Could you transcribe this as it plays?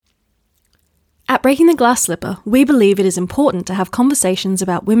At Breaking the Glass Slipper, we believe it is important to have conversations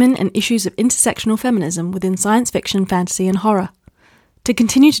about women and issues of intersectional feminism within science fiction, fantasy, and horror. To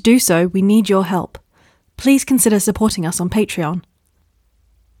continue to do so, we need your help. Please consider supporting us on Patreon.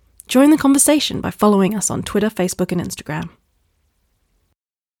 Join the conversation by following us on Twitter, Facebook, and Instagram.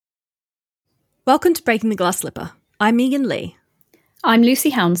 Welcome to Breaking the Glass Slipper. I'm Megan Lee. I'm Lucy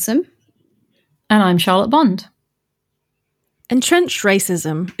Hounsome. And I'm Charlotte Bond. Entrenched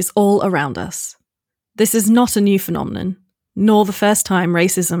racism is all around us. This is not a new phenomenon, nor the first time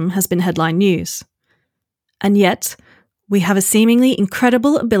racism has been headline news. And yet, we have a seemingly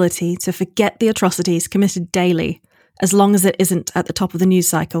incredible ability to forget the atrocities committed daily, as long as it isn't at the top of the news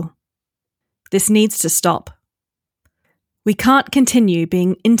cycle. This needs to stop. We can't continue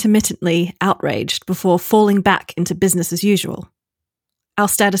being intermittently outraged before falling back into business as usual. Our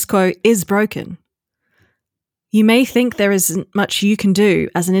status quo is broken. You may think there isn't much you can do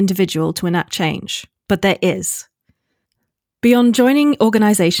as an individual to enact change, but there is. Beyond joining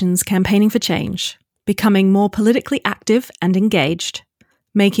organisations campaigning for change, becoming more politically active and engaged,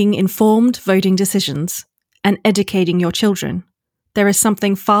 making informed voting decisions, and educating your children, there is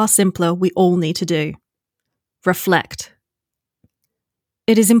something far simpler we all need to do. Reflect.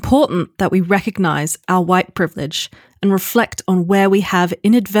 It is important that we recognise our white privilege and reflect on where we have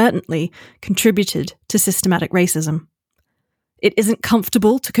inadvertently contributed to systematic racism. It isn't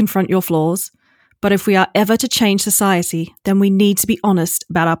comfortable to confront your flaws, but if we are ever to change society, then we need to be honest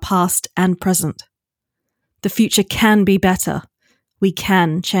about our past and present. The future can be better. We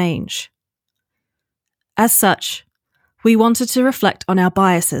can change. As such, we wanted to reflect on our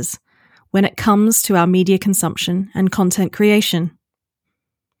biases when it comes to our media consumption and content creation.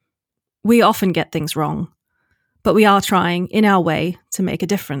 We often get things wrong, but we are trying, in our way, to make a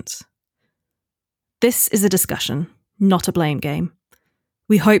difference. This is a discussion, not a blame game.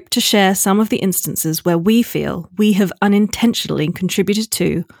 We hope to share some of the instances where we feel we have unintentionally contributed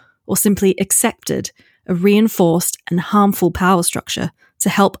to or simply accepted a reinforced and harmful power structure to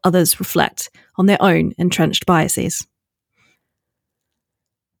help others reflect on their own entrenched biases.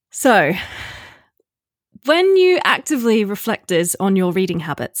 So, when you actively reflected on your reading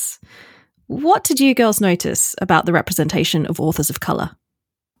habits, what did you girls notice about the representation of authors of colour?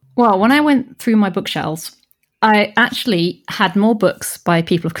 Well, when I went through my bookshelves, I actually had more books by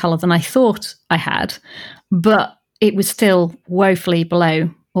people of colour than I thought I had, but it was still woefully below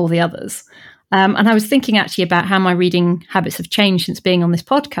all the others. And I was thinking actually about how my reading habits have changed since being on this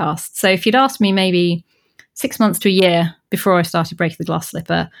podcast. So if you'd asked me maybe 6 months to a year before I started Breaking the Glass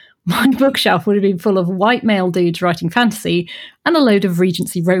Slipper, my bookshelf would have been full of white male dudes writing fantasy and a load of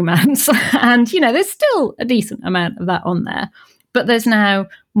Regency romance. And, there's still a decent amount of that on there. But there's now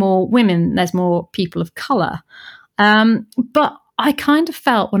more women, there's more people of colour. But I kind of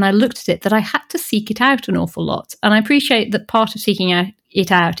felt when I looked at it that I had to seek it out an awful lot. And I appreciate that part of seeking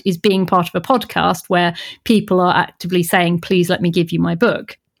it out is being part of a podcast where people are actively saying, please let me give you my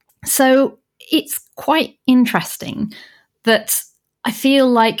book. So it's quite interesting that I feel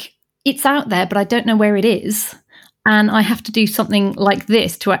like it's out there, but I don't know where it is. And I have to do something like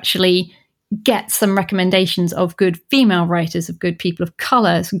this to actually get some recommendations of good female writers, of good people of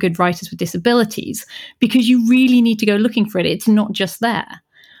colour, some good writers with disabilities, because you really need to go looking for it. It's not just there.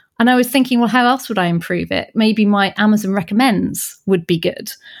 And I was thinking, well, how else would I improve it? Maybe my Amazon recommends would be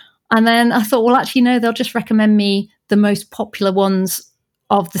good. And then I thought, well, actually, no, they'll just recommend me the most popular ones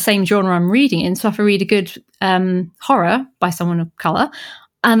of the same genre I'm reading in. So if I read a good horror by someone of colour,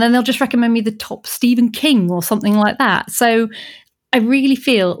 and then they'll just recommend me the top Stephen King or something like that. So I really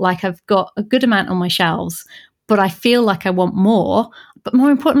feel like I've got a good amount on my shelves, but I feel like I want more. But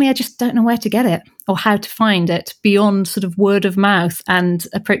more importantly, I just don't know where to get it or how to find it beyond sort of word of mouth and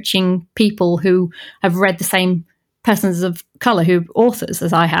approaching people who have read the same persons of colour, who authors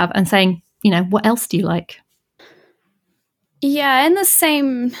as I have, and saying, what else do you like? Yeah, in the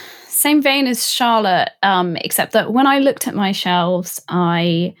same vein as Charlotte, except that when I looked at my shelves,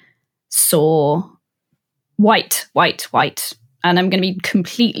 I saw white. And I'm going to be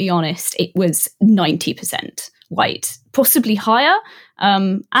completely honest, it was 90% white, possibly higher.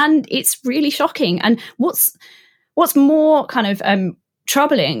 And it's really shocking. And what's more kind of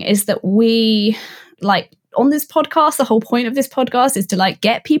troubling is that we, on this podcast, the whole point of this podcast is to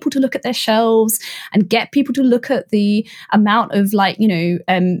get people to look at their shelves and get people to look at the amount of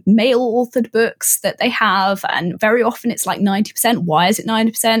male authored books that they have. And very often it's 90%. Why is it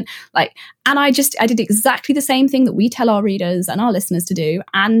 90%? And I did exactly the same thing that we tell our readers and our listeners to do.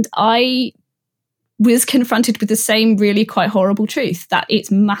 And I was confronted with the same really quite horrible truth that it's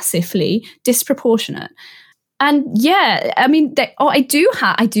massively disproportionate. And yeah, I mean, I do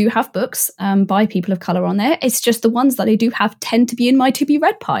have books by people of color on there. It's just the ones that I do have tend to be in my to be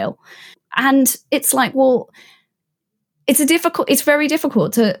read pile. And it's like, well, it's very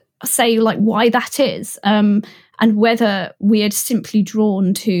difficult to say like why that is, and whether we're simply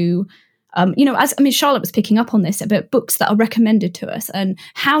drawn to, Charlotte was picking up on this about books that are recommended to us and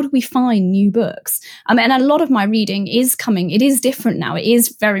how do we find new books? And a lot of my reading it is different now. It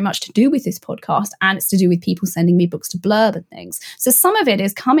is very much to do with this podcast, and it's to do with people sending me books to Blurb and things. So some of it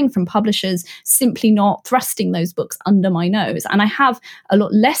is coming from publishers simply not thrusting those books under my nose. And I have a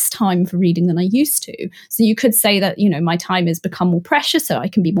lot less time for reading than I used to. So you could say that, my time has become more precious, so I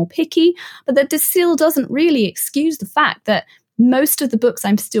can be more picky, but that still doesn't really excuse the fact that most of the books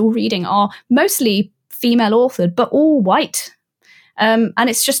I'm still reading are mostly female authored, but all white. And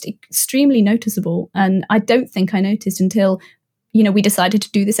it's just extremely noticeable. And I don't think I noticed until, we decided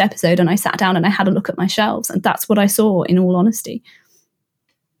to do this episode and I sat down and I had a look at my shelves. And that's what I saw, in all honesty.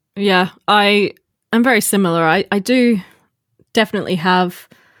 Yeah, I am very similar. I do definitely have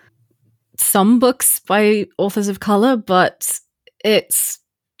some books by authors of color, but it's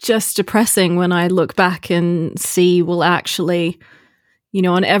just depressing when I look back and see, well, actually,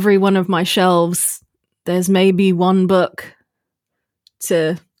 on every one of my shelves, there's maybe one book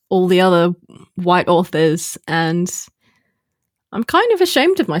to all the other white authors. And I'm kind of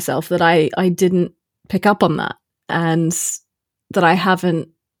ashamed of myself that I didn't pick up on that, and that I haven't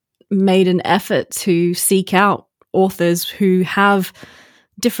made an effort to seek out authors who have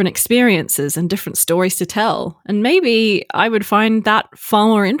different experiences and different stories to tell. And maybe I would find that far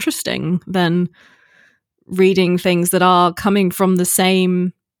more interesting than reading things that are coming from the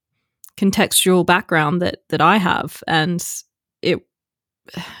same contextual background that I have. And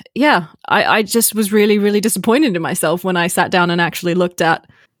I just was really, really disappointed in myself when I sat down and actually looked at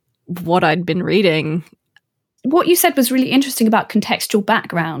what I'd been reading. What you said was really interesting about contextual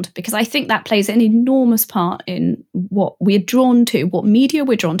background, because I think that plays an enormous part in what we're drawn to, what media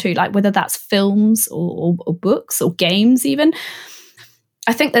we're drawn to, like whether that's films or books or games even.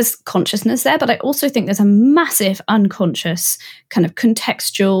 I think there's consciousness there, but I also think there's a massive unconscious kind of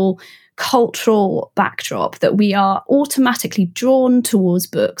contextual, cultural backdrop that we are automatically drawn towards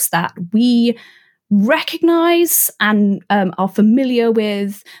books that we recognize and are familiar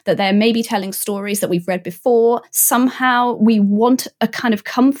with, that they're maybe telling stories that we've read before. Somehow we want a kind of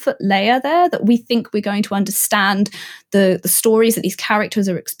comfort layer there, that we think we're going to understand the stories that these characters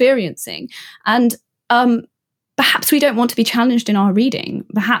are experiencing. And perhaps we don't want to be challenged in our reading.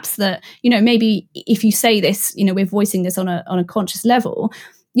 Perhaps that, maybe if you say this, we're voicing this on a conscious level,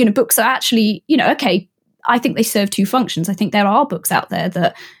 books are actually, okay, I think they serve two functions. I think there are books out there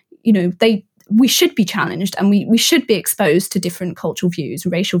that, we should be challenged, and we should be exposed to different cultural views,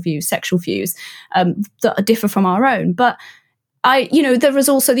 racial views, sexual views that differ from our own. But there is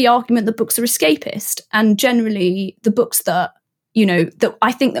also the argument that books are escapist, and generally the books that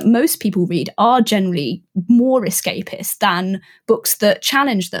I think that most people read are generally more escapist than books that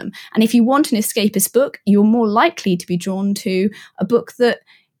challenge them. And if you want an escapist book, you're more likely to be drawn to a book that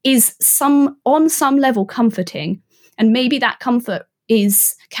is on some level comforting, and maybe that comfort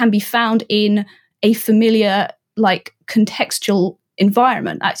can be found in a familiar, like, contextual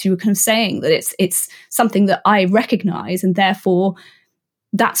environment. As you were kind of saying, that it's something that I recognize, and therefore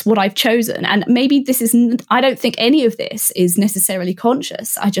that's what I've chosen. And maybe I don't think any of this is necessarily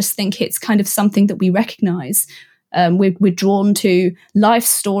conscious. I just think it's kind of something that we recognize. We're drawn to life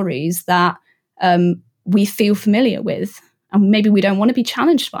stories that we feel familiar with, and maybe we don't want to be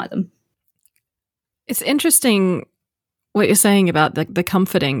challenged by them. It's interesting what you're saying about the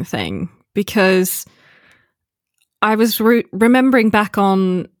comforting thing, because I was remembering back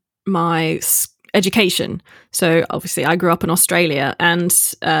on my education. So obviously I grew up in Australia, and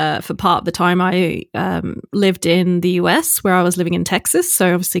for part of the time I lived in the US, where I was living in Texas.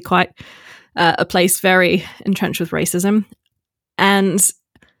 So obviously quite a place very entrenched with racism. And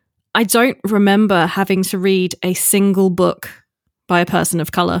I don't remember having to read a single book by a person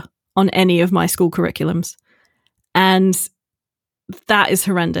of color on any of my school curriculums. And that is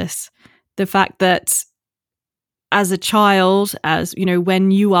horrendous. The fact that as a child,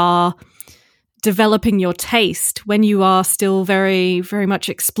 when you are developing your taste, when you are still very, very much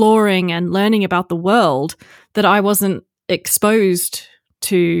exploring and learning about the world, that I wasn't exposed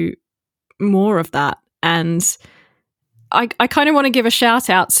to more of that. And I kind of want to give a shout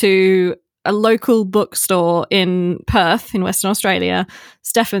out to a local bookstore in Perth in Western Australia,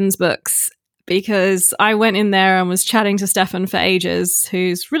 Stefan's Books, because I went in there and was chatting to Stefan for ages,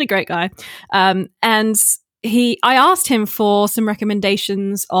 who's a really great guy. And I asked him for some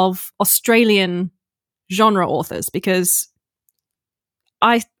recommendations of Australian genre authors, because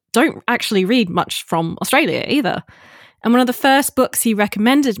I don't actually read much from Australia either. And one of the first books he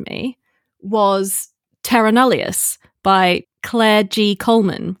recommended me was Terra Nullius by Claire G.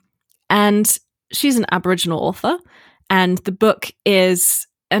 Coleman. And she's an Aboriginal author. And the book is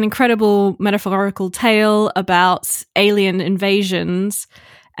an incredible metaphorical tale about alien invasions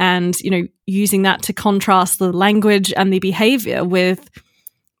and, using that to contrast the language and the behavior with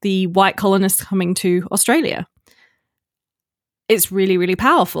the white colonists coming to Australia. It's really, really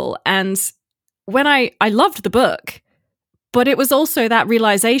powerful. And when I loved the book, but it was also that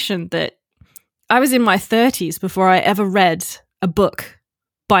realization that I was in my 30s before I ever read a book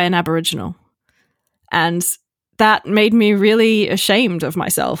by an Aboriginal. And that made me really ashamed of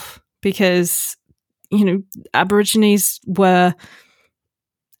myself because, Aborigines were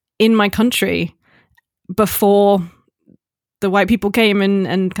in my country before the white people came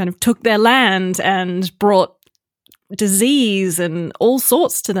and kind of took their land and brought disease and all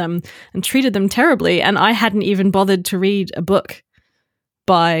sorts to them and treated them terribly. And I hadn't even bothered to read a book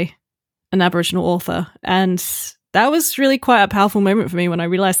by an Aboriginal author. And that was really quite a powerful moment for me when I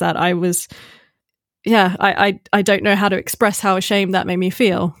realized that. I don't know how to express how ashamed that made me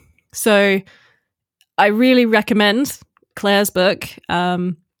feel. So I really recommend Claire's book,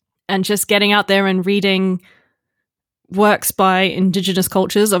 and just getting out there and reading works by Indigenous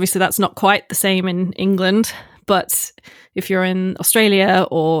cultures. Obviously, that's not quite the same in England, but if you're in Australia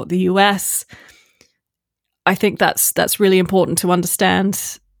or the US, I think that's really important to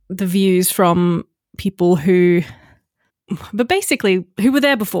understand the views from people who were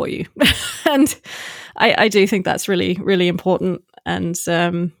there before you. And I do think that's really, really important. And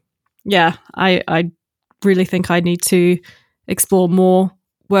I really think I need to explore more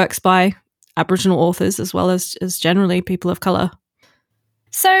works by Aboriginal authors as well as generally people of colour.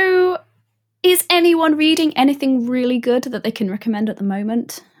 So is anyone reading anything really good that they can recommend at the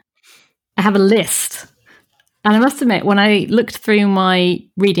moment? I have a list. And I must admit, when I looked through my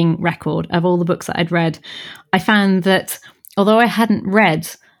reading record of all the books that I'd read, I found that although I hadn't read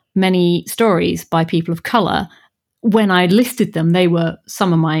many stories by people of colour, when I listed them, they were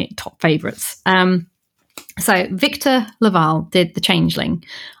some of my top favourites. So Victor Laval did The Changeling,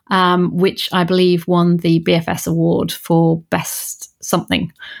 which I believe won the BFS award for best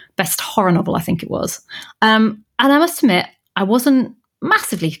horror novel, I think it was. And I must admit, I wasn't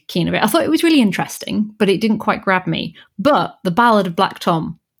massively keen on it. I thought it was really interesting, but it didn't quite grab me. But The Ballad of Black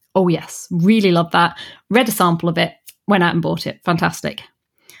Tom, oh yes, really loved that. Read a sample of it, went out and bought it. Fantastic.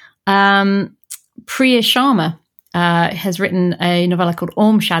 Priya Sharma has written a novella called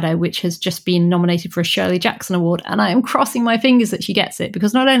Orm Shadow, which has just been nominated for a Shirley Jackson Award. And I am crossing my fingers that she gets it,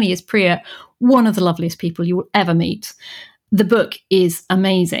 because not only is Priya one of the loveliest people you will ever meet, the book is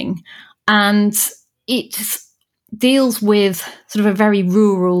amazing. And it deals with sort of a very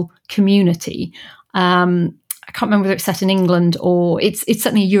rural community. I can't remember whether it's set in England or it's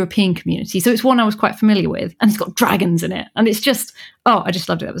certainly a European community. So it's one I was quite familiar with, and it's got dragons in it. And it's just, I just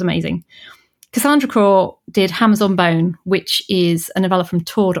loved it. That was amazing. Cassandra Craw did Hammers on Bone, which is a novella from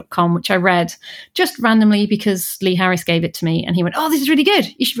Tor.com, which I read just randomly because Lee Harris gave it to me. And he went, this is really good.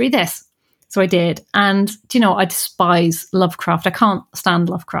 You should read this. So I did. And do you know, I despise Lovecraft. I can't stand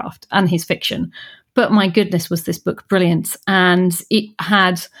Lovecraft and his fiction. But my goodness, was this book brilliant. And it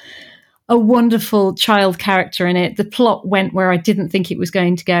had a wonderful child character in it. The plot went where I didn't think it was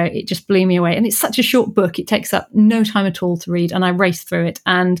going to go. It just blew me away. And it's such a short book. It takes up no time at all to read. And I raced through it.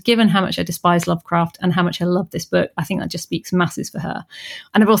 And given how much I despise Lovecraft and how much I love this book, I think that just speaks masses for her.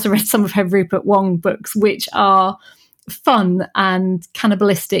 And I've also read some of her Rupert Wong books, which are fun and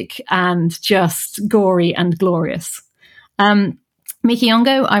cannibalistic and just gory and glorious. Miki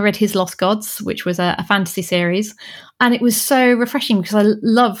Ongo, I read his Lost Gods, which was a fantasy series. And it was so refreshing because I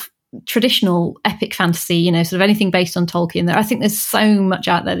love traditional epic fantasy, sort of anything based on Tolkien. I think there's so much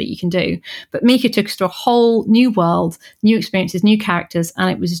out there that you can do. But Mika took us to a whole new world, new experiences, new characters, and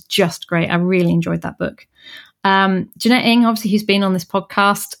it was just great. I really enjoyed that book. Jeanette Ng, obviously, who's been on this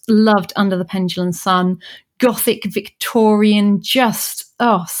podcast, loved Under the Pendulum Sun. Gothic, Victorian, just,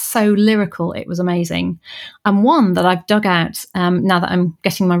 so lyrical. It was amazing. And one that I've dug out now that I'm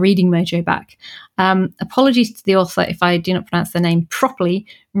getting my reading mojo back. Apologies to the author if I do not pronounce their name properly.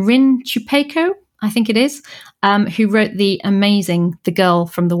 Rin Chupeco, I think it is, who wrote the amazing The Girl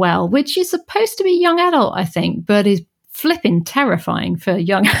from the Well, which is supposed to be young adult, I think, but is flipping terrifying for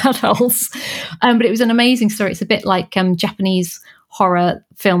young adults. But it was an amazing story. It's a bit like Japanese horror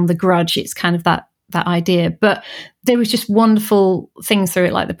film The Grudge. It's kind of that idea, but there was just wonderful things through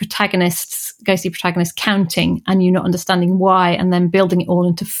it, like the protagonist's ghostly protagonist counting and you not understanding why, and then building it all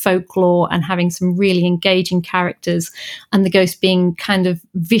into folklore and having some really engaging characters, and the ghost being kind of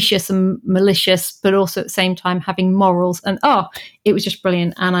vicious and malicious, but also at the same time having morals. And it was just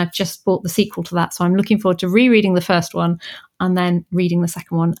brilliant. And I've just bought the sequel to that. So I'm looking forward to rereading the first one and then reading the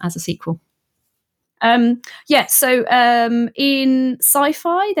second one as a sequel. So in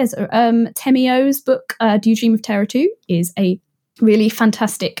sci-fi, there's Temio's book, Do You Dream of Terror Too? Is a really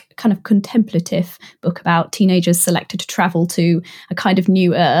fantastic kind of contemplative book about teenagers selected to travel to a kind of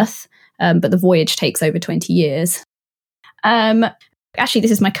new Earth, but the voyage takes over 20 years. Actually,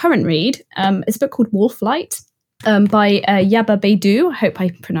 this is my current read. It's a book called Wolflight by Yaba Baidu. I hope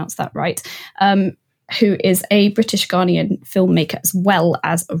I pronounced that right. Who is a British Ghanaian filmmaker as well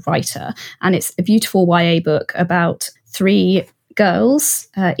as a writer. And it's a beautiful YA book about 3 girls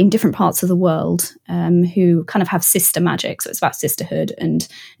in different parts of the world who kind of have sister magic. So it's about sisterhood and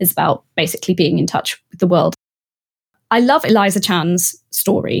it's about basically being in touch with the world. I love Eliza Chan's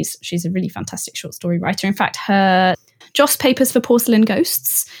stories. She's a really fantastic short story writer. In fact, her Joss Papers for Porcelain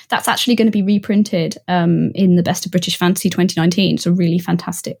Ghosts, that's actually going to be reprinted in the Best of British Fantasy 2019. It's a really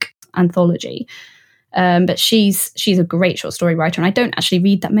fantastic anthology. But she's a great short story writer, and I don't actually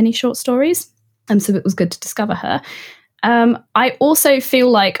read that many short stories, so it was good to discover her. I also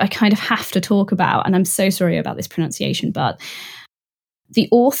feel like I kind of have to talk about, and I'm so sorry about this pronunciation, but the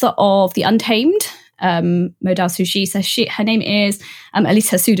author of The Untamed, Modao Sushi, says her name is, at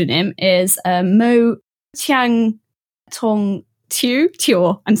least her pseudonym is Mo Chiang Tong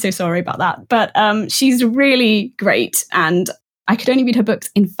Tio. I'm so sorry about that, but she's really great, and I could only read her books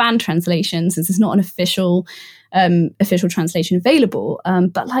in fan translations since it's not an official translation available.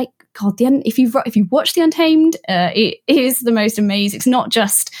 But like, God, if you watch The Untamed, it is the most amazing. It's not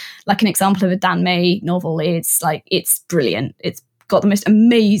just like an example of a Dan May novel. It's brilliant. It's got the most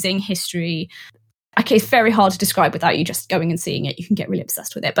amazing history. Okay, it's very hard to describe without you just going and seeing it. You can get really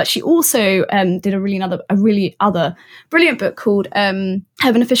obsessed with it. But she also did a really other brilliant book called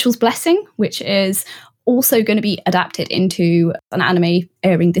Heaven Official's Blessing, which is also going to be adapted into an anime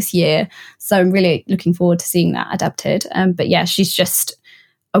airing this year. So I'm really looking forward to seeing that adapted. But yeah, she's just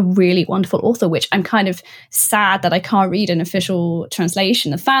a really wonderful author, which I'm kind of sad that I can't read an official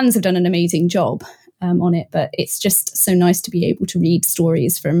translation. The fans have done an amazing job on it, but it's just so nice to be able to read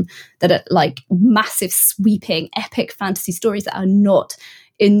stories from that are like massive, sweeping, epic fantasy stories that are not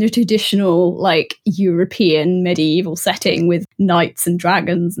in the traditional like European medieval setting with knights and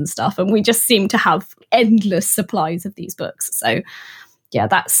dragons and stuff. And we just seem to have endless supplies of these books. So yeah,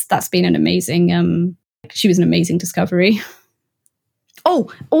 that's been an amazing, she was an amazing discovery.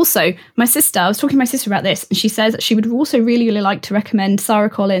 Oh, also, I was talking to my sister about this, and she says that she would also really, really like to recommend Sarah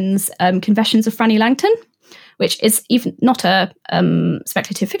Collins' Confessions of Franny Langton, which is even not a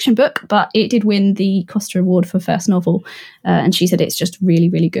speculative fiction book, but it did win the Costa Award for first novel. And she said it's just really,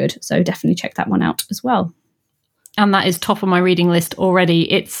 really good. So definitely check that one out as well. And that is top of my reading list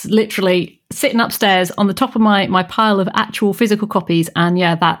already. It's literally sitting upstairs on the top of my pile of actual physical copies. And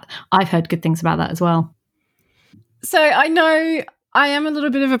yeah, that I've heard good things about that as well. So I know I am a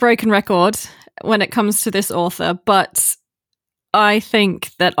little bit of a broken record when it comes to this author, but I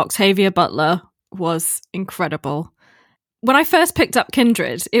think that Octavia Butler was incredible. When I first picked up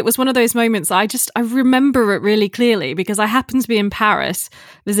Kindred, it was one of those moments I remember it really clearly because I happened to be in Paris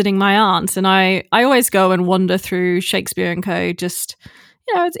visiting my aunt, and I always go and wander through Shakespeare & Co. Just,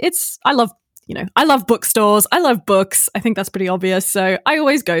 I love bookstores. I love books. I think that's pretty obvious. So I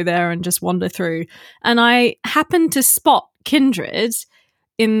always go there and just wander through. And I happened to spot Kindred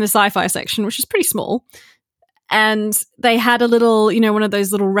in the sci-fi section, which is pretty small. And they had a little, one of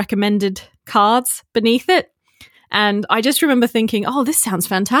those little recommended cards beneath it. And I just remember thinking, oh, this sounds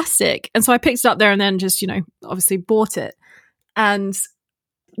fantastic. And so I picked it up there and then just, obviously bought it. And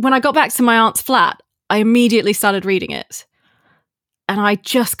when I got back to my aunt's flat, I immediately started reading it. And I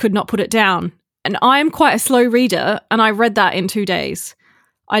just could not put it down. And I'm quite a slow reader, and I read that in 2 days.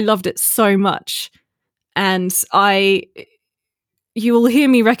 I loved it so much. And you will hear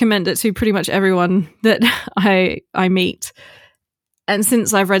me recommend it to pretty much everyone that I meet. And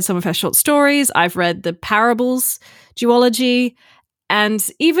since I've read some of her short stories, I've read the Parables duology. And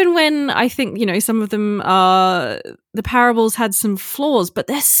even when I think, some of them the Parables had some flaws, but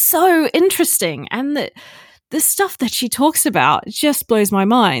they're so interesting. And the stuff that she talks about just blows my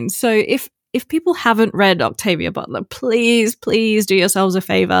mind. So if people haven't read Octavia Butler, please do yourselves a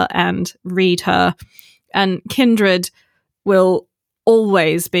favor and read her. And Kindred will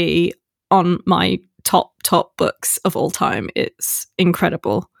always be on my top books of all time. It's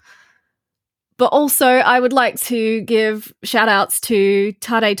incredible. But also, I would like to give shout outs to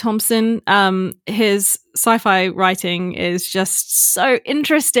Tade Thompson. His sci-fi writing is just so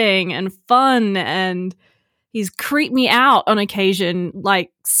interesting and fun, and he's creeped me out on occasion,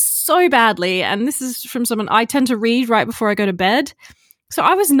 like so badly. And this is from someone I tend to read right before I go to bed. So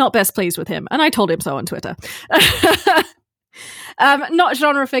I was not best pleased with him, and I told him so on Twitter. Not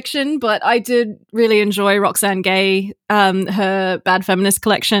genre fiction, but I did really enjoy Roxane Gay, her Bad Feminist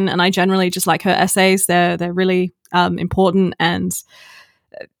collection, and I generally just like her essays. They're really important and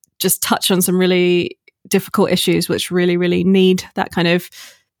just touch on some really difficult issues which really, really need that kind of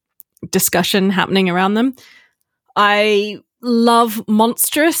discussion happening around them. I love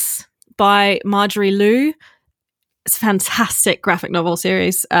Monstrous by Marjorie Liu. It's a fantastic graphic novel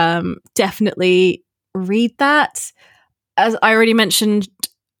series. Definitely read that. As I already mentioned,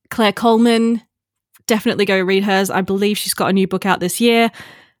 Claire Coleman, definitely go read hers. I believe she's got a new book out this year.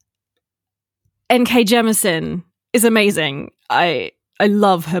 N.K. Jemisin is amazing. I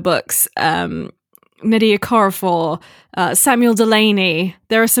love her books. Nydia Okorafor, Samuel Delaney.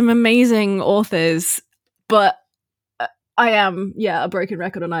 There are some amazing authors, but I am, a broken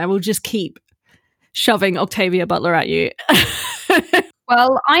record, and I will just keep shoving Octavia Butler at you.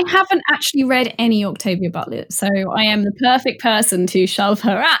 Well, I haven't actually read any Octavia Butler, so I am the perfect person to shove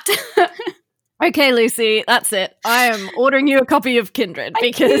her at. Okay, Lucy, that's it. I am ordering you a copy of Kindred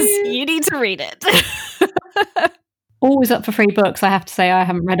because you need to read it. Always up for free books. I have to say I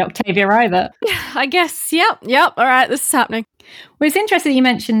haven't read Octavia either. I guess, yep. All right, this is happening. Well, it's interesting you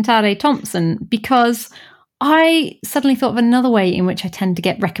mentioned Tade Thompson, because I suddenly thought of another way in which I tend to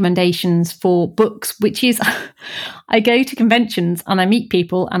get recommendations for books, which is I go to conventions and I meet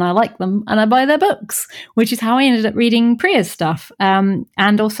people and I like them and I buy their books, which is how I ended up reading Priya's stuff, and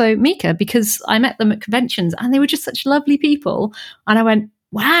also Mika, because I met them at conventions and they were just such lovely people. And I went,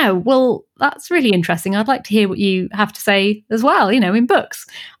 wow, well, that's really interesting. I'd like to hear what you have to say as well, in books.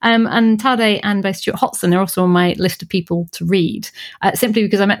 And Tade and both Stuart Hotson are also on my list of people to read, simply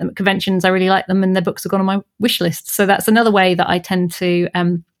because I met them at conventions, I really like them, and their books have gone on my wish list. So that's another way that I tend to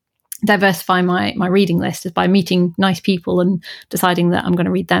diversify my reading list, is by meeting nice people and deciding that I'm going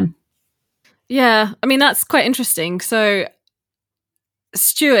to read them. Yeah, I mean, that's quite interesting. So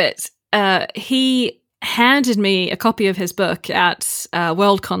Stuart, he handed me a copy of his book at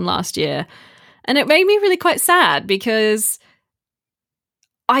Worldcon last year, and it made me really quite sad, because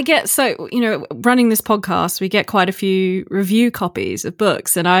I get running this podcast, we get quite a few review copies of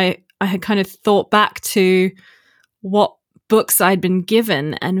books, and I had kind of thought back to what books I'd been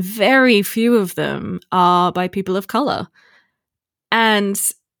given, and very few of them are by people of color.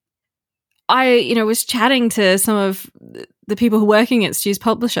 And I was chatting to some of the people who are working at Stu's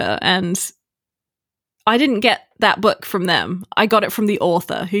publisher, and I didn't get that book from them. I got it from the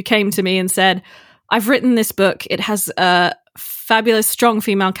author, who came to me and said, I've written this book. It has a fabulous, strong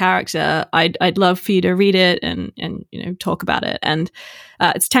female character. I'd love for you to read it and talk about it. And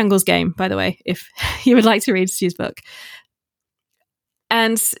it's Tangle's Game, by the way, if you would like to read Stu's book.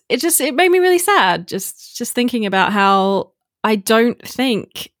 And it made me really sad, just thinking about how I don't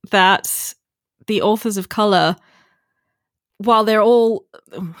think that the authors of color, while there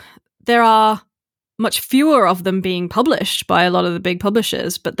are much fewer of them being published by a lot of the big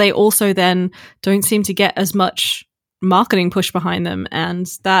publishers, but they also then don't seem to get as much marketing push behind them. And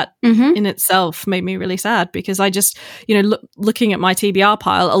that in itself made me really sad, because I just, looking at my TBR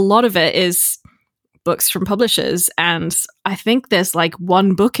pile, a lot of it is books from publishers. And I think there's like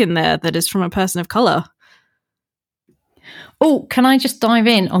one book in there that is from a person of color. Oh, can I just dive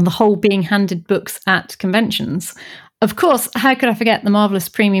in on the whole being handed books at conventions? Of course, how could I forget the marvellous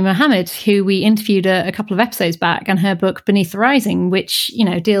Premi Mohammed, who we interviewed a couple of episodes back, and her book Beneath the Rising, which,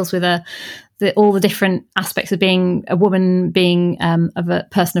 deals with all the different aspects of being a woman, being of a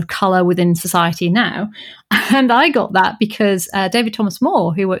person of colour within society now. And I got that because David Thomas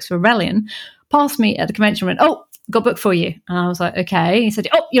Moore, who works for Aurelian, passed me at the convention and went, oh, got a book for you. And I was like, okay. He said,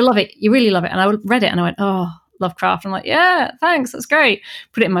 oh, you'll love it. You really love it. And I read it and I went, oh, Lovecraft. I'm like, yeah, thanks. That's great.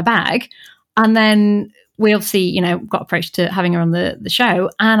 Put it in my bag. And then we obviously, got approached to having her on the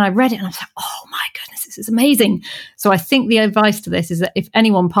show, and I read it and I was like, oh my goodness, this is amazing. So I think the advice to this is that if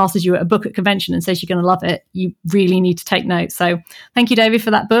anyone passes you a book at convention and says you're going to love it, you really need to take notes. So thank you, David,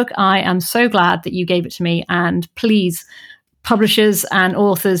 for that book. I am so glad that you gave it to me, and please, publishers and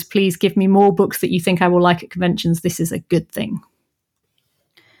authors, please give me more books that you think I will like at conventions. This is a good thing.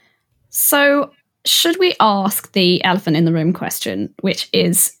 So should we ask the elephant in the room question, which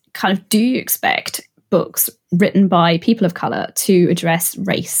is kind of, do you expect books written by people of colour to address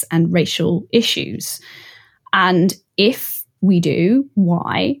race and racial issues? And if we do,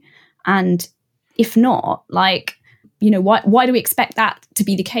 why? And if not, like, why do we expect that to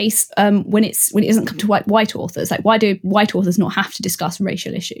be the case when it doesn't come to white authors? Like, why do white authors not have to discuss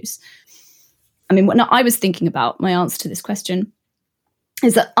racial issues? I mean, what I was thinking about, my answer to this question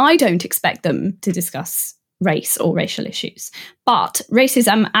is that I don't expect them to discuss race or racial issues, but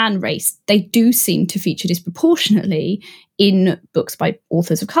racism and race, they do seem to feature disproportionately in books by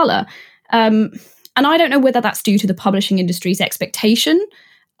authors of colour. And I don't know whether that's due to the publishing industry's expectation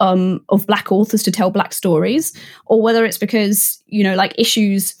of Black authors to tell Black stories, or whether it's because, like,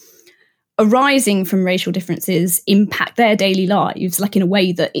 issues arising from racial differences impact their daily lives, like in a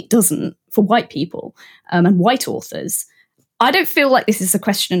way that it doesn't for white people and white authors. I don't feel like this is a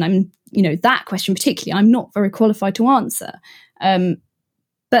question that question particularly, I'm not very qualified to answer.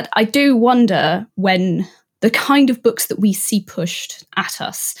 But I do wonder when the kind of books that we see pushed at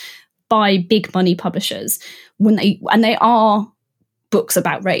us by big money publishers, when they are books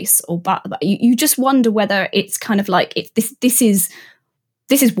about race, or you just wonder whether it's kind of like, if this is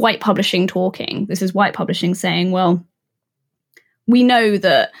white publishing talking. This is white publishing saying, well, we know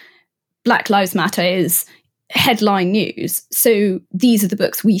that Black Lives Matter is headline news, so these are the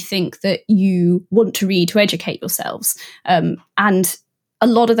books we think that you want to read to educate yourselves. And a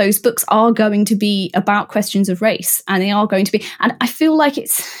lot of those books are going to be about questions of race, and they are going to be, and I feel like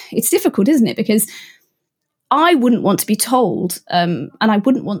it's difficult, isn't it? Because I wouldn't want to be told, and I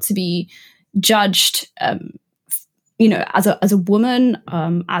wouldn't want to be judged, as a woman,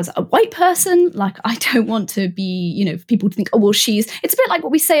 as a white person. Like, I don't want to be, people to think, oh, well, it's a bit like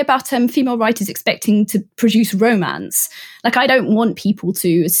what we say about female writers expecting to produce romance. Like, I don't want people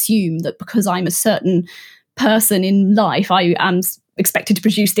to assume that because I'm a certain person in life, I am expected to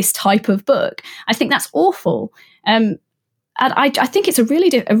produce this type of book. I think that's awful. And I think it's a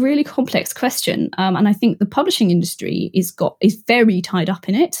really complex question, and I think the publishing industry is very tied up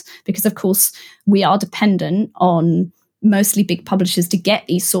in it, because of course we are dependent on mostly big publishers to get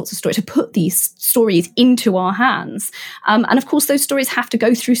these sorts of stories, to put these stories into our hands, and of course those stories have to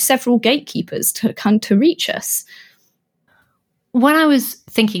go through several gatekeepers to come to reach us. When I was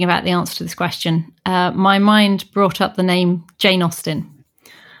thinking about the answer to this question, my mind brought up the name Jane Austen.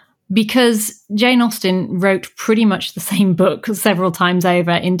 Because Jane Austen wrote pretty much the same book several times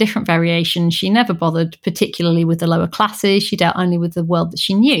over in different variations. She never bothered particularly with the lower classes. She dealt only with the world that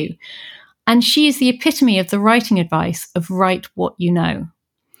she knew. And she is the epitome of the writing advice of write what you know.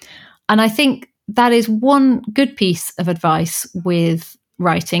 And I think that is one good piece of advice with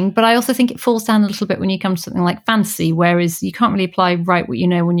writing, but I also think it falls down a little bit when you come to something like fantasy, whereas you can't really apply write what you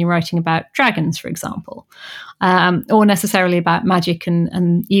know when you're writing about dragons, for example, or necessarily about magic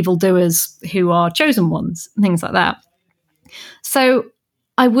and evildoers who are chosen ones, things like that. So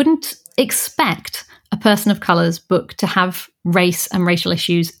I wouldn't expect a person of colour's book to have race and racial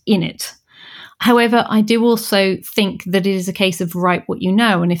issues in it. However, I do also think that it is a case of write what you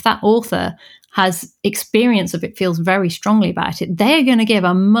know, and if that author has experience of it, feels very strongly about it, they're going to give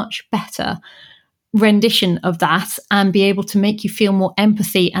a much better rendition of that and be able to make you feel more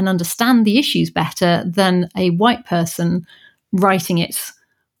empathy and understand the issues better than a white person writing it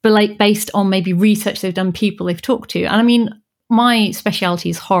based on maybe research they've done, people they've talked to. And I mean, my speciality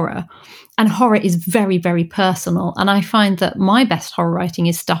is horror, and horror is very, very personal. And I find that my best horror writing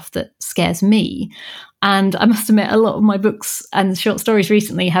is stuff that scares me. And I must admit, a lot of my books and short stories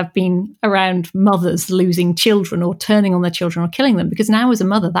recently have been around mothers losing children or turning on their children or killing them, because now as a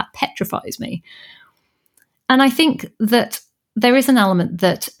mother, that petrifies me. And I think that there is an element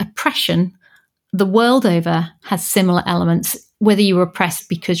that oppression the world over has similar elements, whether you were oppressed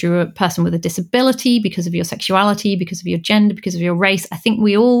because you're a person with a disability, because of your sexuality, because of your gender, because of your race. I think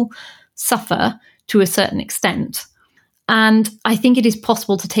we all suffer to a certain extent. And I think it is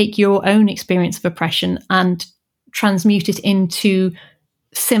possible to take your own experience of oppression and transmute it into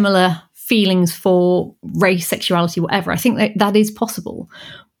similar feelings for race, sexuality, whatever. I think that is possible.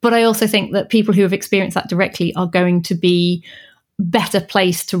 But I also think that people who have experienced that directly are going to be better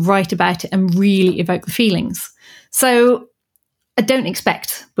placed to write about it and really evoke the feelings. So I don't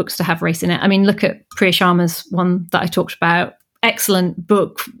expect books to have race in it. I mean, look at Priya Sharma's one that I talked about. Excellent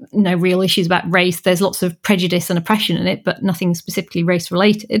book, no real issues about race. There's lots of prejudice and oppression in it, but nothing specifically race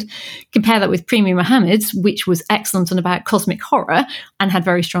related. Compare that with Premee Mohammed's, which was excellent and about cosmic horror and had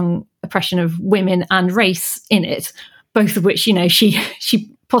very strong oppression of women and race in it, both of which,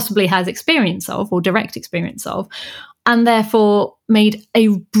 she possibly has experience of or direct experience of, and therefore made a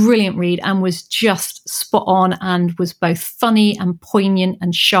brilliant read and was just spot on and was both funny and poignant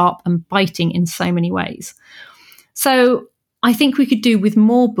and sharp and biting in so many ways. So I think we could do with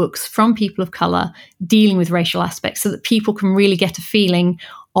more books from people of colour dealing with racial aspects so that people can really get a feeling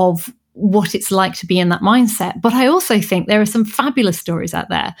of what it's like to be in that mindset. But I also think there are some fabulous stories out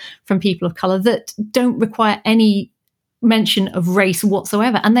there from people of color that don't require any mention of race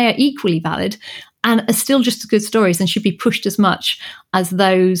whatsoever, and they are equally valid and are still just as good stories and should be pushed as much as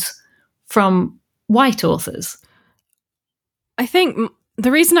those from white authors. I think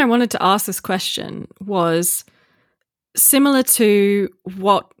the reason I wanted to ask this question was similar to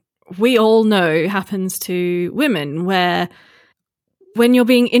what we all know happens to women, where when you're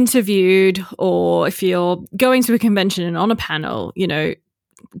being interviewed or if you're going to a convention and on a panel, you know,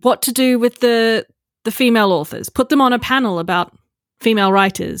 what to do with the female authors. Put them on a panel about female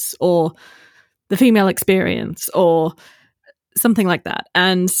writers or the female experience or something like that.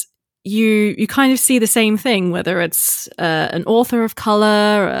 And you kind of see the same thing, whether it's an author of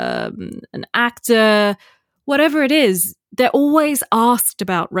color, an actor, whatever it is, they're always asked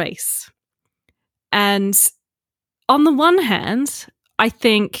about race. And on the one hand, I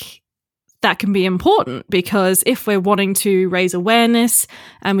think that can be important because if we're wanting to raise awareness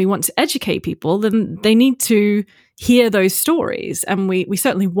and we want to educate people, then they need to hear those stories. And we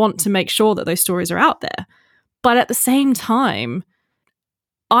certainly want to make sure that those stories are out there. But at the same time,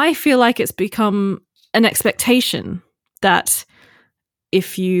 I feel like it's become an expectation that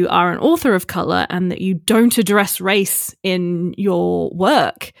if you are an author of color and that you don't address race in your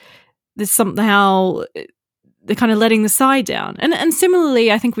work, there's somehow they're kind of letting the side down. And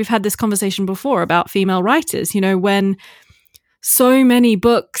similarly, I think we've had this conversation before about female writers, you know, when so many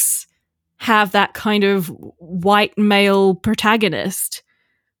books have that kind of white male protagonist,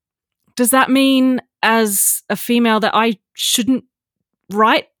 does that mean as a female that I shouldn't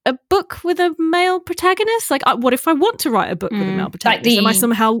write a book with a male protagonist? Like, what if I want to write a book with a male protagonist? Like am I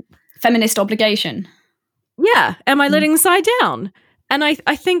somehow feminist obligation? Yeah. Am I letting the side down? And I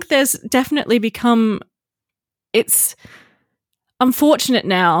think there's definitely become, it's unfortunate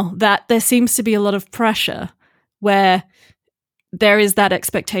now that there seems to be a lot of pressure where there is that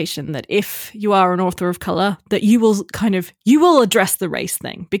expectation that if you are an author of color, that you will address the race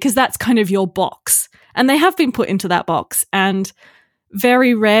thing because that's kind of your box. And they have been put into that box. And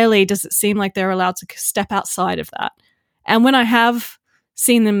very rarely does it seem like they're allowed to step outside of that. And when I have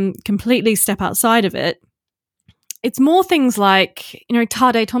seen them completely step outside of it, it's more things like, you know,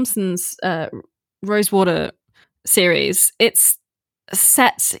 Tade Thompson's Rosewater series. It's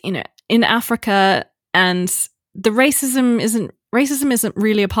set, you know, in Africa, and the racism isn't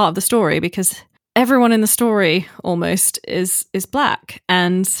really a part of the story because everyone in the story almost is Black.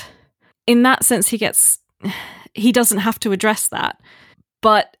 And in that sense, he doesn't have to address that.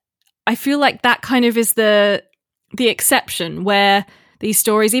 But I feel like that kind of is the exception where these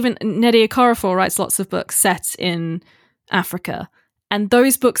stories, even Nnedi Okorafor writes lots of books set in Africa. And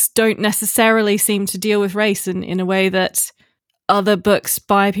those books don't necessarily seem to deal with race in a way that other books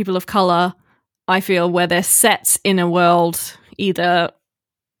by people of color, I feel, where they're set in a world, either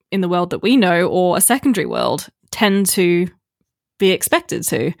in the world that we know or a secondary world, tend to be expected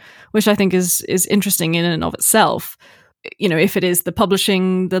to, which I think is interesting in and of itself. You know, if it is the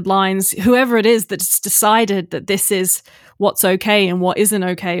publishing, the lines, whoever it is that's decided that this is what's okay and what isn't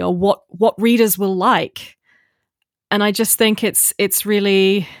okay, or what readers will like. And I just think it's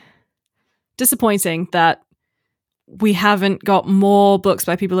really disappointing that we haven't got more books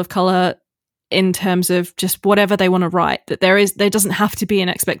by people of color in terms of just whatever they want to write, that there doesn't have to be an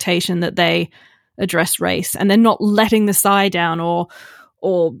expectation that they address race, and they're not letting the side down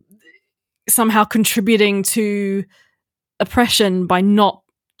or somehow contributing to oppression by not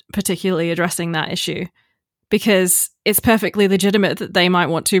particularly addressing that issue, because it's perfectly legitimate that they might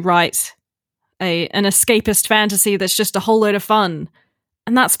want to write an escapist fantasy that's just a whole load of fun,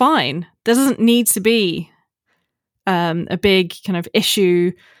 and that's fine. There doesn't need to be a big kind of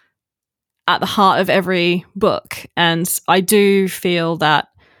issue at the heart of every book. And I do feel that,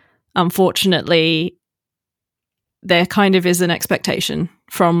 unfortunately, there kind of is an expectation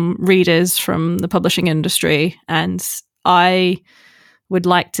from readers, from the publishing industry, and I would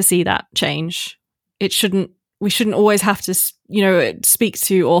like to see that change. We shouldn't always have to, you know, speak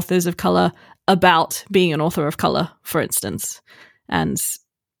to authors of color about being an author of color, for instance. And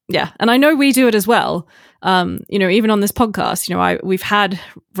yeah, and I know we do it as well. You know, even on this podcast, you know, we've had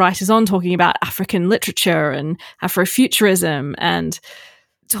writers on talking about African literature and Afrofuturism and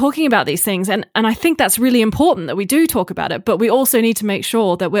talking about these things. And I think that's really important that we do talk about it, but we also need to make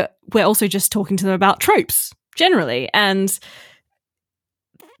sure that we're also just talking to them about tropes generally. And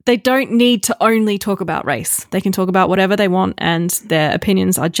they don't need to only talk about race. They can talk about whatever they want, and their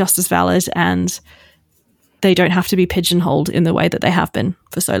opinions are just as valid, and they don't have to be pigeonholed in the way that they have been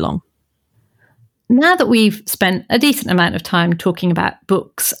for so long. now that we've spent a decent amount of time talking about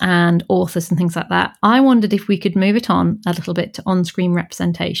books and authors and things like that, I wondered if we could move it on a little bit to on-screen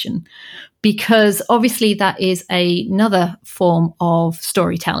representation, because obviously that is another form of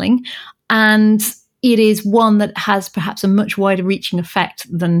storytelling, and it is one that has perhaps a much wider reaching effect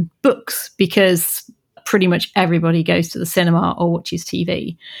than books, because pretty much everybody goes to the cinema or watches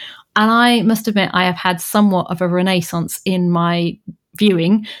TV. And I must admit, I have had somewhat of a renaissance in my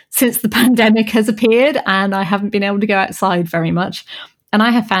viewing since the pandemic has appeared, and I haven't been able to go outside very much. And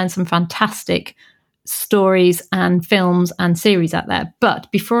I have found some fantastic stories and films and series out there.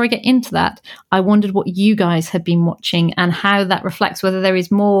 But before I get into that, I wondered what you guys have been watching and how that reflects whether there is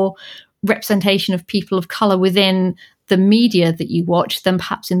more representation of people of colour within the media that you watch than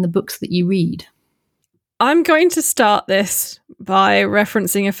perhaps in the books that you read. I'm going to start this by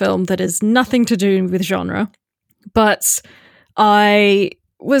referencing a film that has nothing to do with genre, but I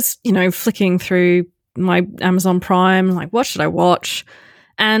was, flicking through my Amazon Prime, like, what should I watch?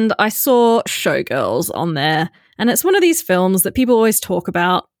 And I saw Showgirls on there. And it's one of these films that people always talk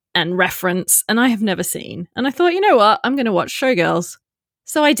about and reference, and I have never seen. And I thought, you know what? I'm going to watch Showgirls.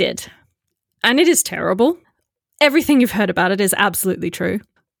 So I did. And it is terrible. Everything you've heard about it is absolutely true.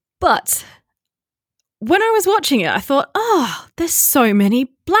 But when I was watching it, I thought, there's so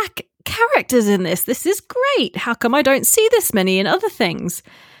many black characters in this. This is great. How come I don't see this many in other things?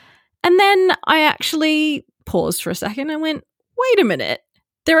 And then I actually paused for a second and went, wait a minute.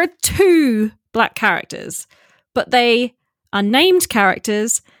 There are 2 black characters, but they are named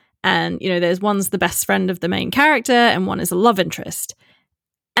characters. And, there's one's the best friend of the main character and one is a love interest.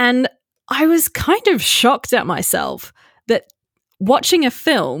 And I was kind of shocked at myself that watching a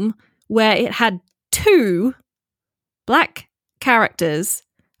film where it had 2 black characters,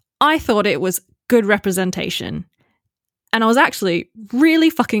 I thought it was good representation. And I was actually really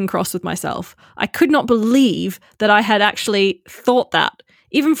fucking cross with myself. I could not believe that I had actually thought that,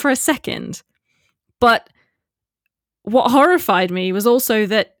 even for a second. But what horrified me was also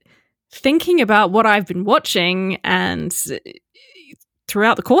that thinking about what I've been watching and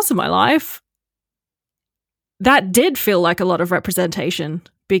throughout the course of my life, that did feel like a lot of representation,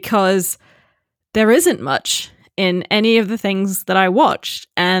 because there isn't much in any of the things that I watched.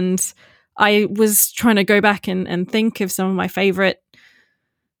 And I was trying to go back and think of some of my favorite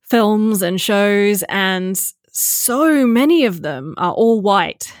films and shows, and so many of them are all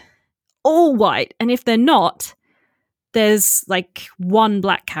white. And if they're not, there's like one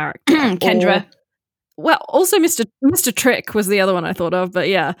black character. Kendra. Also Mr. Trick was the other one I thought of, but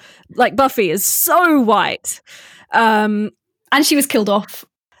yeah, like Buffy is so white. And she was killed off.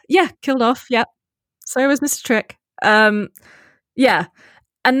 Yeah, killed off, yeah. So was Mr. Trick. Yeah.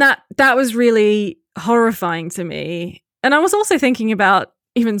 And that was really horrifying to me. And I was also thinking about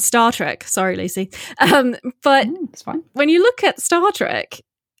even Star Trek. Sorry, Lacey. But it's fine. When you look at Star Trek,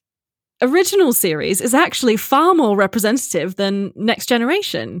 original series is actually far more representative than Next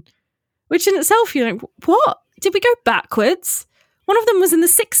Generation, which in itself, what? Did we go backwards? One of them was in the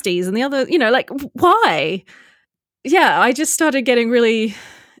 60s and the other, why? Yeah, I just started getting really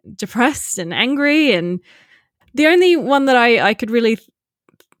depressed and angry. And the only one that I could really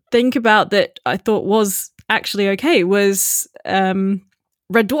think about that I thought was actually okay was Red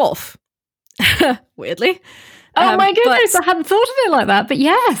Dwarf. Weirdly. Oh my goodness, I hadn't thought of it like that, but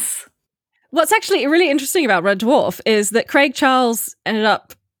yes. What's actually really interesting about Red Dwarf is that Craig Charles ended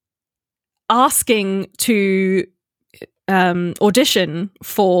up asking to audition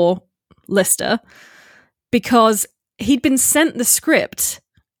for Lister because he'd been sent the script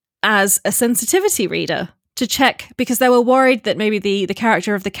as a sensitivity reader to check, because they were worried that maybe the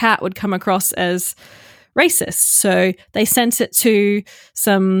character of the cat would come across as racist. So they sent it to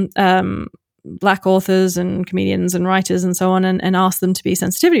some black authors and comedians and writers and so on and asked them to be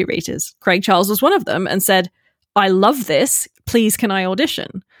sensitivity readers. Craig Charles was one of them and said, I love this. Please, can I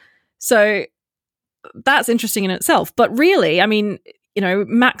audition? So that's interesting in itself. But really, I mean,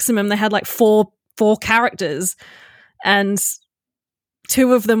 maximum they had like four characters and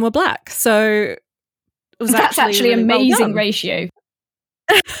 2 of them were black. So that's actually really amazing ratio.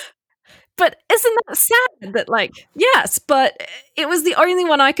 But isn't that sad that, yes, but it was the only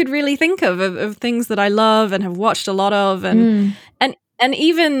one I could really think of things that I love and have watched a lot of. And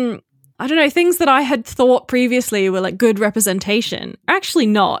even, I don't know, things that I had thought previously were like good representation are actually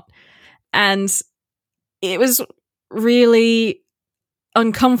not. And it was really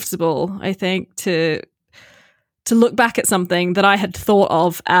uncomfortable, I think, to look back at something that I had thought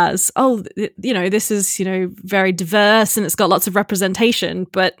of as, this is, very diverse and it's got lots of representation.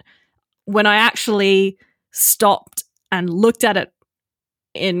 But when I actually stopped and looked at it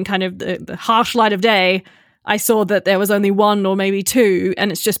in kind of the harsh light of day, I saw that there was only one or maybe two,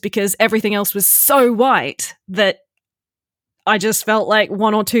 and it's just because everything else was so white that I just felt like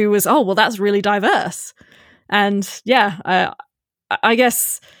one or two was, oh, well, that's really diverse. And yeah, I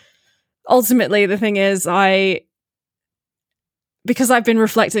guess ultimately the thing is because I've been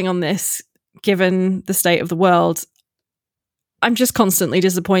reflecting on this, given the state of the world, I'm just constantly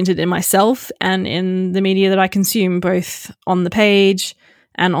disappointed in myself and in the media that I consume, both on the page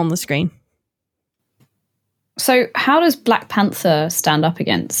and on the screen. So how does Black Panther stand up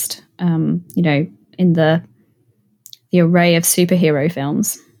against, in the array of superhero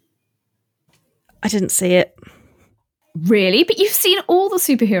films? I didn't see it. Really? But you've seen all the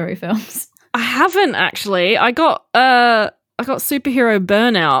superhero films. I haven't, actually. I got superhero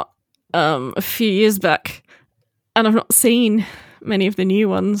burnout a few years back, and I've not seen many of the new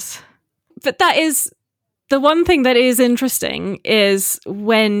ones. But that is the one thing that is interesting, is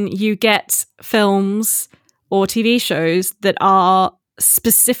when you get films or TV shows that are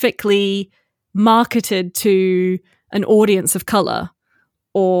specifically marketed to an audience of color,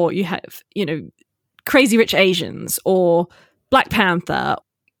 or you have, Crazy Rich Asians or Black Panther.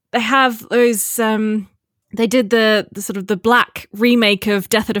 They have those, they did the sort of the black remake of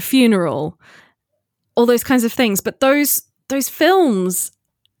Death at a Funeral, all those kinds of things. But those films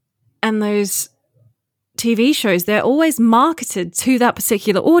and those TV shows, they're always marketed to that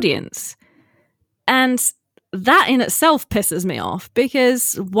particular audience. And that in itself pisses me off,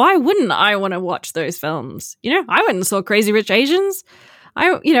 because why wouldn't I want to watch those films? I went and saw Crazy Rich Asians.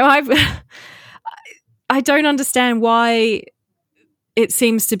 I don't understand why it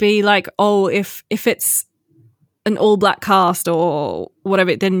seems to be like, oh, if it's an all black cast or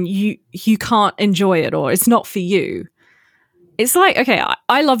whatever, then you can't enjoy it, or it's not for you. It's like, okay,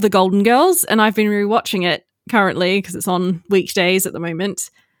 I love the Golden Girls, and I've been rewatching it currently because it's on weekdays at the moment.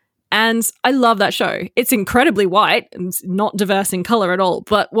 And I love that show. It's incredibly white and not diverse in color at all.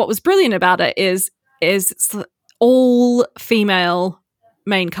 But what was brilliant about it is it's all female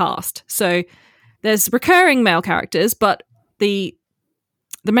main cast. So there's recurring male characters, but the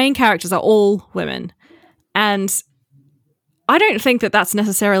main characters are all women. And I don't think that that's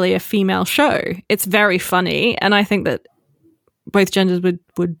necessarily a female show. It's very funny, and I think that both genders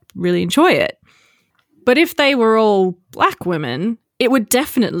would really enjoy it. But if they were all black women, it would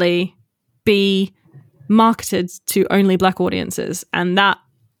definitely be marketed to only black audiences. And that,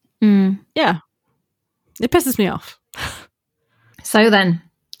 yeah, it pisses me off. So then,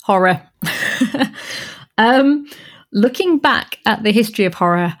 horror. Looking back at the history of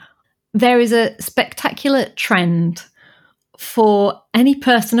horror, there is a spectacular trend for any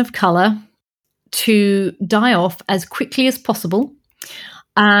person of colour to die off as quickly as possible.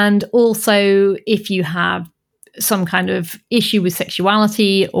 And also, if you have some kind of issue with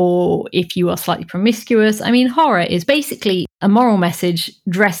sexuality, or if you are slightly promiscuous, horror is basically a moral message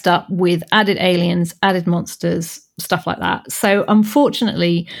dressed up with added aliens, added monsters, stuff like that. So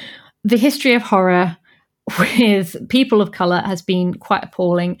unfortunately, the history of horror with people of colour has been quite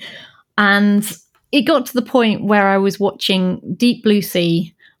appalling. And it got to the point where I was watching Deep Blue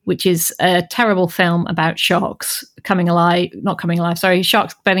Sea, which is a terrible film about sharks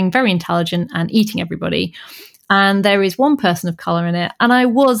sharks getting very intelligent and eating everybody. And there is one person of colour in it. And I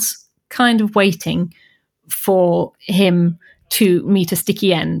was kind of waiting for him to meet a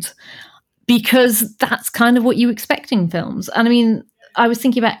sticky end, because that's kind of what you expect in films. And I was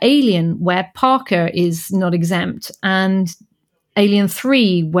thinking about Alien, where Parker is not exempt, and Alien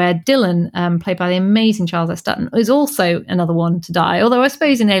 3, where Dylan, played by the amazing Charles S. Dutton, is also another one to die. Although I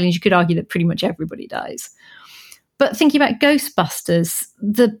suppose in Aliens you could argue that pretty much everybody dies. But thinking about Ghostbusters,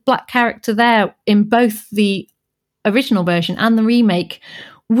 the black character there in both the original version and the remake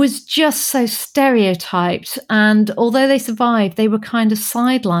was just so stereotyped. And although they survived, they were kind of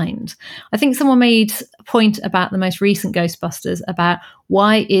sidelined. I think someone made a point about the most recent Ghostbusters about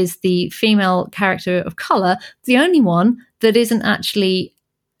why is the female character of colour the only one that isn't actually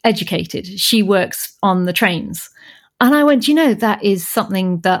educated. She works on the trains. And I went, that is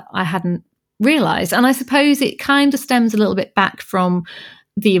something that I hadn't realised. And I suppose it kind of stems a little bit back from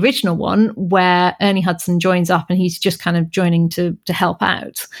the original one, where Ernie Hudson joins up and he's just kind of joining to help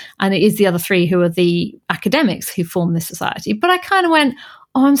out. And it is the other three who are the academics who form this society. But I kind of went,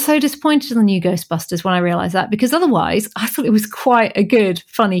 oh, I'm so disappointed in the new Ghostbusters when I realised that, because otherwise I thought it was quite a good,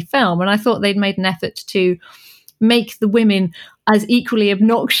 funny film. And I thought they'd made an effort to make the women as equally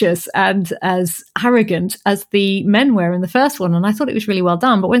obnoxious and as arrogant as the men were in the first one. And I thought it was really well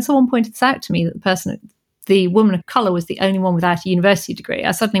done. But when someone pointed this out to me, that the woman of colour was the only one without a university degree,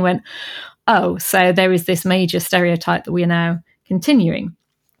 I suddenly went, oh, so there is this major stereotype that we are now continuing.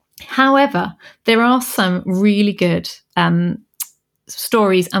 However, there are some really good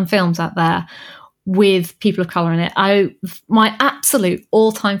stories and films out there with people of colour in it. My absolute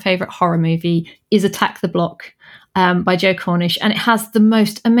all-time favourite horror movie is Attack the Block by Joe Cornish, and it has the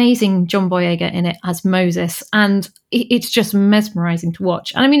most amazing John Boyega in it as Moses, and it's just mesmerising to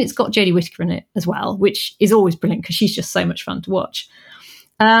watch. And I mean, it's got Jodie Whittaker in it as well, which is always brilliant because she's just so much fun to watch.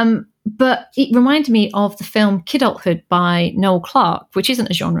 But it reminded me of the film Kidulthood by Noel Clarke, which isn't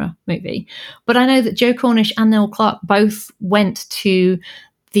a genre movie. But I know that Joe Cornish and Noel Clarke both went to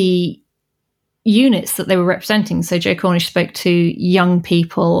the units that they were representing. So Joe Cornish spoke to young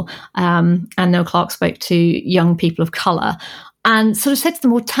people, and Noel Clarke spoke to young people of colour, and sort of said to them,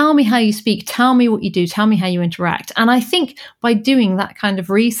 well, tell me how you speak, tell me what you do, tell me how you interact. And I think by doing that kind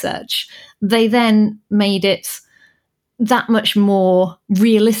of research, they then made it that much more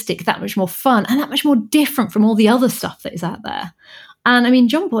realistic, that much more fun, and that much more different from all the other stuff that is out there. And I mean,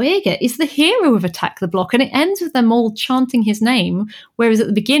 John Boyega is the hero of Attack the Block, and it ends with them all chanting his name, whereas at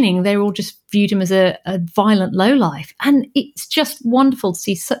the beginning, they all just viewed him as a violent lowlife. And it's just wonderful to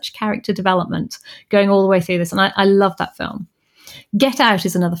see such character development going all the way through this. And I love that film. Get Out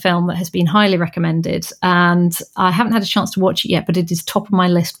is another film that has been highly recommended, and I haven't had a chance to watch it yet, but it is top of my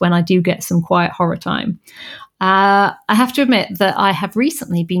list when I do get some quiet horror time. I have to admit that I have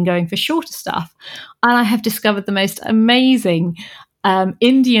recently been going for shorter stuff, and I have discovered the most amazing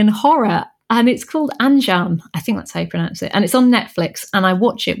Indian horror, and it's called Anjan. I think that's how you pronounce it. And it's on Netflix, and I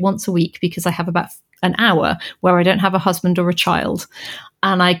watch it once a week because I have about an hour where I don't have a husband or a child,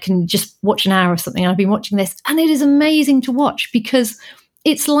 and I can just watch an hour of something. And I've been watching this, and it is amazing to watch because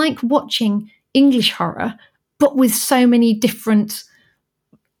it's like watching English horror, but with so many different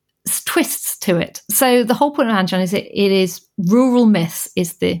twists to it. So the whole point of Anjan is it is rural myths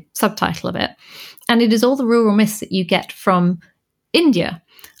is the subtitle of it, and it is all the rural myths that you get from India.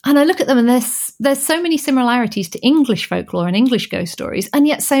 And I look at them, and there's so many similarities to English folklore and English ghost stories, and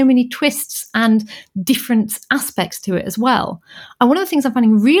yet so many twists and different aspects to it as well. And one of the things I'm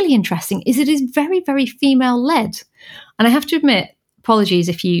finding really interesting is it is very, very female led. And I have to admit, apologies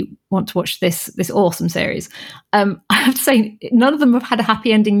if you want to watch this awesome series. I have to say, none of them have had a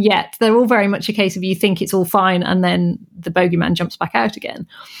happy ending yet. They're all very much a case of you think it's all fine, and then the bogeyman jumps back out again.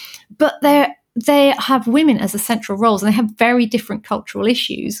 But they have women as the central roles, and they have very different cultural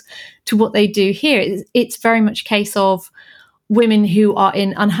issues to what they do here. It's very much a case of women who are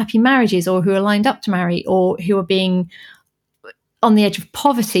in unhappy marriages, or who are lined up to marry, or who are being on the edge of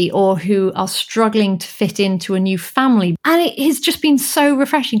poverty, or who are struggling to fit into a new family. And it has just been so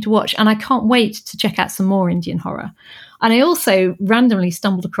refreshing to watch, and I can't wait to check out some more Indian horror. And I also randomly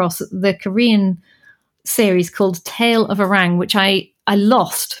stumbled across the Korean series called Tale of Orang, which I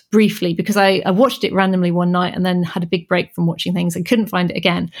lost briefly because I watched it randomly one night and then had a big break from watching things and couldn't find it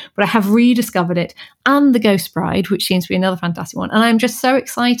again. But I have rediscovered it, and The Ghost Bride, which seems to be another fantastic one. And I'm just so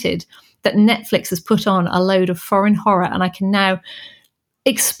excited that Netflix has put on a load of foreign horror, and I can now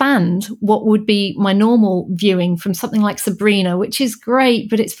expand what would be my normal viewing from something like Sabrina, which is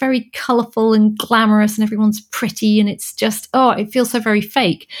great, but it's very colourful and glamorous, and everyone's pretty, and it's just, it feels so very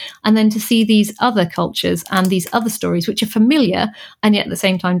fake. And then to see these other cultures and these other stories, which are familiar and yet at the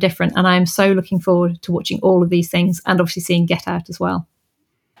same time different. And I am so looking forward to watching all of these things, and obviously seeing Get Out as well.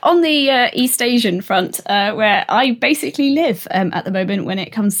 On the East Asian front, where I basically live at the moment when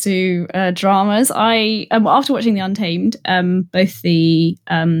it comes to dramas, I after watching The Untamed, both the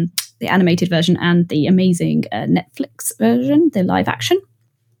animated version and the amazing Netflix version, the live action,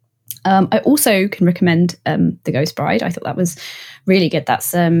 I also can recommend The Ghost Bride. I thought that was really good.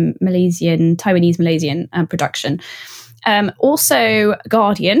 That's Taiwanese-Malaysian production. Also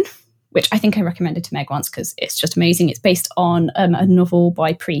Guardian, which I think I recommended to Meg once because it's just amazing. It's based on a novel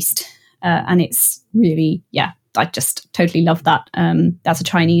by Priest, and it's really, I just totally love that. That's a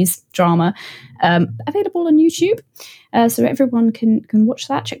Chinese drama, available on YouTube, so everyone can watch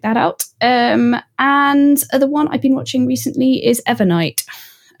that, check that out. And the one I've been watching recently is Evernight,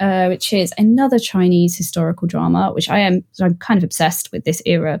 which is another Chinese historical drama, which I'm kind of obsessed with this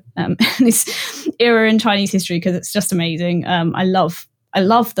era in Chinese history because it's just amazing. I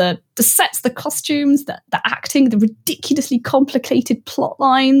love the sets, the costumes, the acting, the ridiculously complicated plot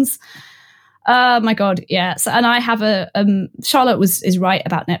lines. My God, yeah. So, and I have Charlotte is right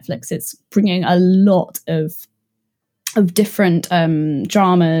about Netflix. It's bringing a lot of different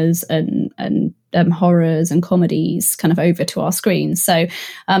dramas and horrors and comedies kind of over to our screens. So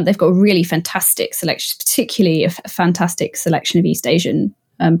they've got a really fantastic selection, particularly a fantastic selection of East Asian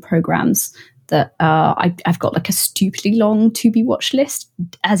programs that I've got like a stupidly long to be watch list,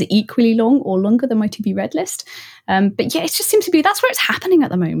 as equally long or longer than my to be read list. But yeah, it just seems to be that's where it's happening at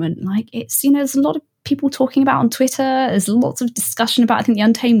the moment. Like it's, you know, there's a lot of people talking about on Twitter. There's lots of discussion about. I think The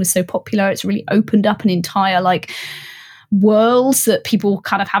Untamed was so popular; it's really opened up an entire like worlds that people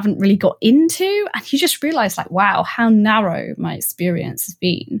kind of haven't really got into, and you just realize like, wow, how narrow my experience has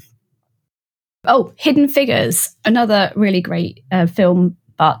been. Oh, Hidden Figures, another really great film,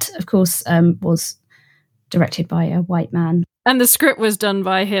 but of course was directed by a white man. And the script was done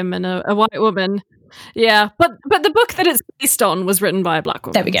by him and a white woman. Yeah, but the book that it's based on was written by a black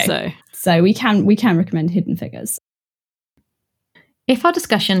woman. There we go. So we can recommend Hidden Figures. If our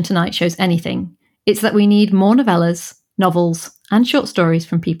discussion tonight shows anything, it's that we need more novellas, novels, and short stories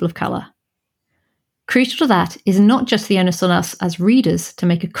from people of colour. Crucial to that is not just the onus on us as readers to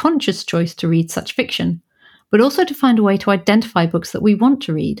make a conscious choice to read such fiction, but also to find a way to identify books that we want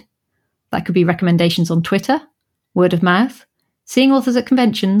to read. That could be recommendations on Twitter, word of mouth, seeing authors at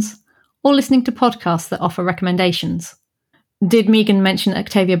conventions, or listening to podcasts that offer recommendations. Did Megan mention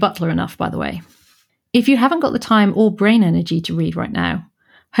Octavia Butler enough, by the way? If you haven't got the time or brain energy to read right now,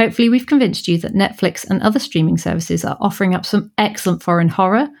 hopefully we've convinced you that Netflix and other streaming services are offering up some excellent foreign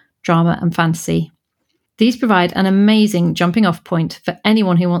horror, drama, and fantasy. These provide an amazing jumping-off point for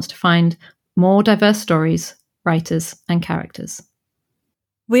anyone who wants to find more diverse stories, writers, and characters.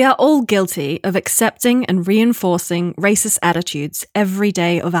 We are all guilty of accepting and reinforcing racist attitudes every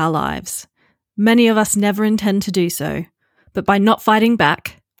day of our lives. Many of us never intend to do so, but by not fighting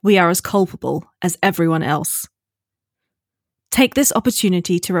back, we are as culpable as everyone else. Take this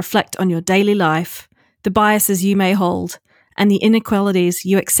opportunity to reflect on your daily life, the biases you may hold, and the inequalities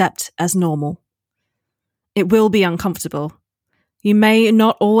you accept as normal. It will be uncomfortable. You may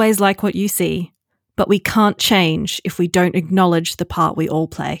not always like what you see, but we can't change if we don't acknowledge the part we all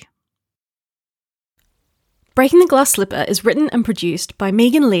play. Breaking the Glass Slipper is written and produced by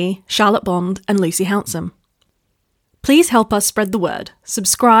Megan Lee, Charlotte Bond, and Lucy Hounsome. Please help us spread the word,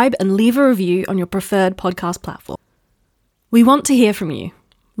 subscribe, and leave a review on your preferred podcast platform. We want to hear from you.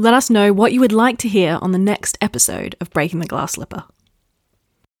 Let us know what you would like to hear on the next episode of Breaking the Glass Slipper.